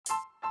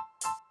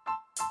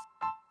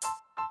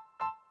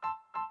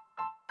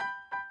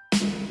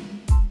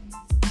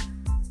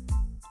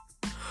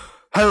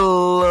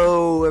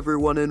Hello,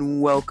 everyone,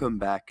 and welcome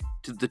back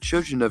to the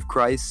Children of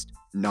Christ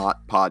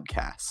Not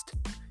Podcast.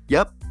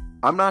 Yep,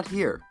 I'm not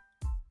here.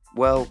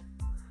 Well,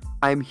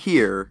 I'm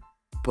here,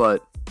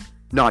 but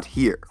not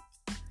here.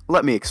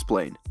 Let me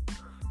explain.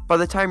 By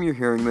the time you're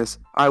hearing this,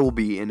 I will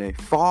be in a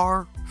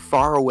far,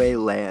 far away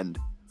land,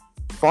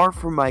 far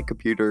from my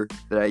computer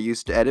that I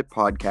use to edit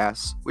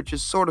podcasts, which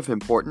is sort of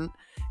important,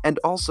 and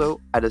also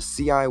at a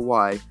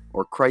CIY,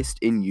 or Christ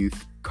in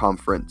Youth,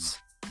 conference.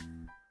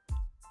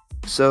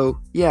 So,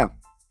 yeah,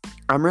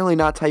 I'm really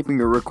not typing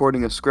or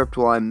recording a script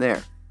while I'm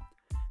there.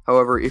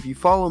 However, if you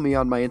follow me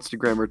on my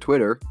Instagram or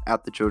Twitter,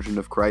 at the Children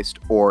of Christ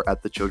or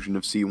at the Children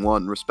of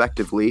C1,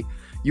 respectively,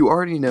 you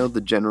already know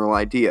the general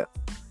idea,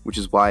 which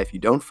is why if you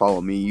don't follow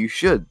me, you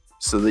should,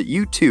 so that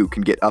you too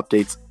can get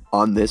updates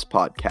on this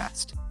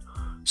podcast.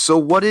 So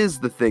what is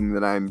the thing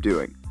that I'm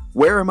doing?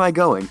 Where am I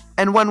going?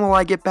 And when will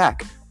I get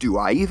back? Do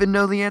I even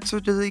know the answer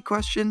to the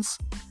questions?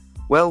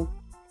 Well,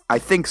 I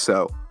think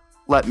so.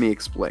 Let me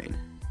explain.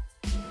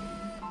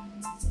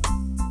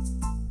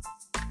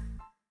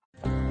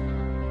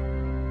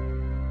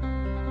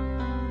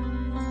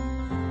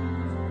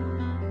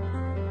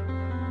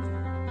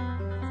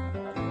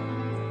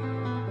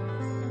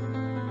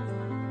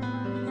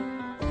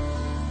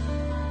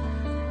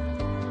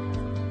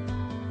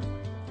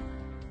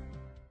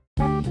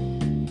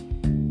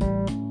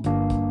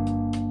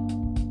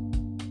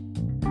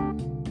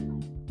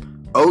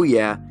 Oh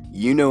yeah,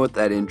 you know what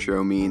that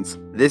intro means.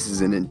 This is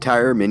an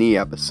entire mini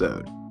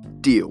episode.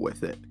 Deal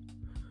with it.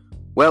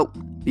 Well,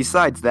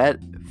 besides that,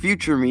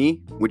 future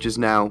me, which is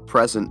now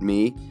present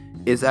me,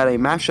 is at a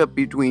mashup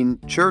between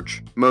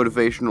church,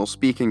 motivational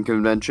speaking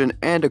convention,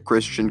 and a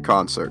Christian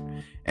concert.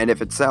 And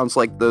if it sounds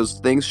like those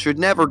things should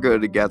never go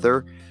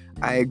together,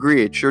 I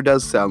agree, it sure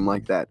does sound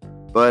like that.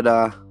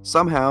 But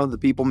somehow the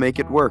people make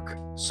it work.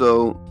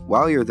 So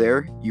while you're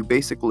there, you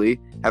basically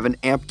have an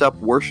amped up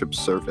worship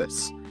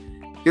service.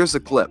 Here's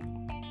a clip.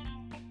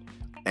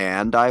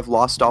 And I've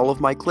lost all of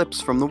my clips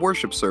from the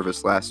worship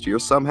service last year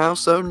somehow,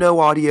 so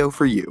no audio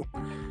for you.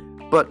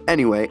 But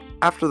anyway,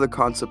 after the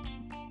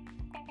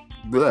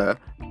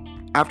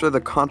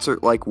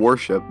concert-like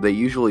worship, they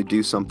usually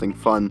do something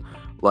fun,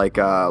 like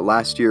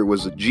last year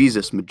was a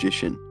Jesus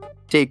magician.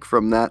 Take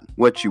from that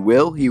what you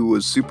will, he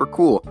was super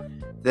cool.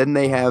 Then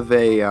they have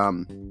a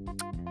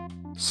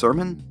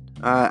sermon?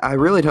 I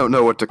really don't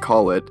know what to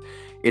call it.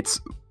 It's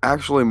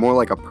actually more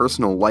like a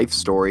personal life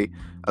story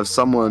of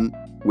someone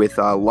with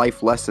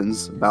life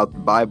lessons about the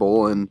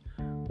Bible and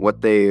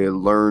what they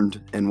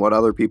learned and what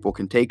other people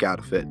can take out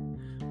of it.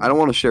 I don't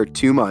want to share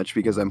too much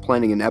because I'm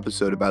planning an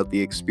episode about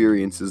the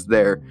experiences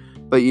there,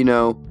 but you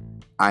know,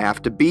 I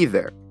have to be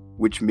there,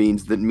 which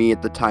means that me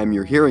at the time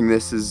you're hearing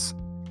this is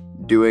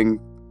doing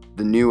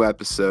the new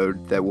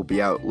episode that will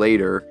be out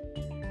later.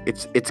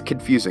 It's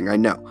confusing, I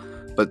know,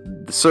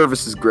 but the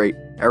service is great,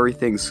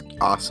 everything's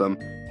awesome,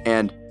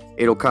 and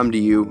it'll come to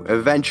you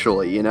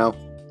eventually, you know?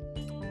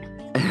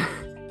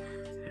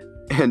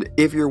 And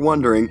if you're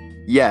wondering,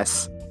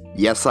 yes,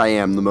 I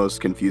am the most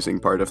confusing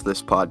part of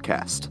this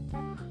podcast.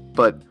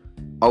 But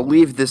I'll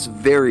leave this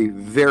very,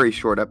 very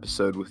short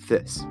episode with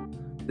this.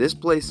 This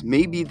place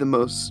may be the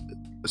most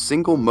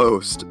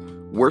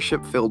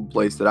worship-filled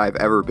place that I've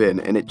ever been,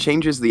 and it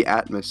changes the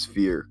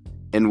atmosphere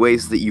in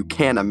ways that you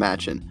can't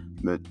imagine.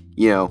 But,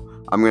 you know,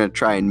 I'm going to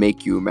try and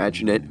make you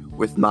imagine it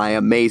with my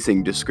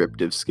amazing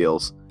descriptive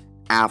skills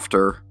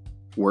after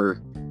we're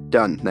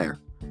done there,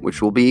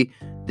 which will be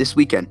this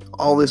weekend.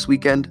 All this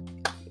weekend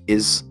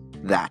is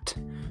that.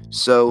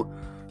 So,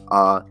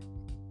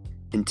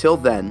 until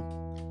then,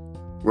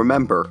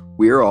 remember,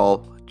 we are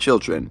all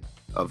children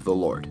of the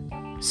Lord.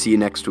 See you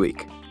next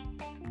week.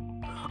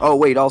 Oh,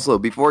 wait, also,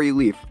 before you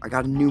leave, I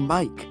got a new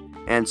mic,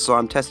 and so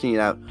I'm testing it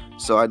out,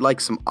 so I'd like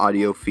some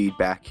audio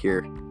feedback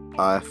here,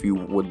 if you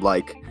would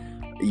like.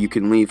 You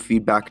can leave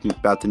feedback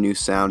about the new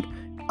sound.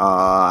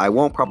 I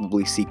won't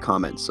probably see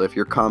comments, so if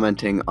you're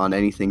commenting on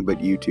anything but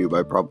YouTube,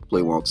 I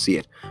probably won't see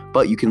it.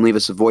 But you can leave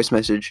us a voice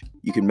message,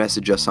 you can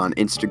message us on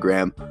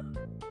Instagram.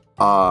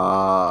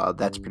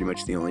 That's pretty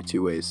much the only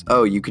two ways.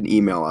 Oh, you can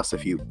email us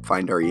if you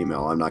find our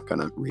email. I'm not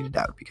gonna read it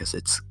out because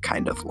it's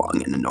kind of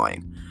long and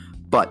annoying.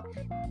 But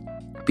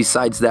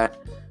besides that,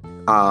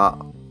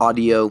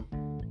 audio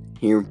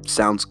here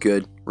sounds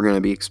good. We're gonna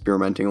be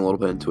experimenting a little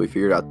bit until we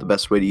figured out the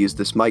best way to use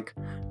this mic.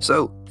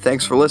 So,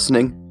 thanks for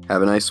listening.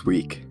 Have a nice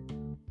week.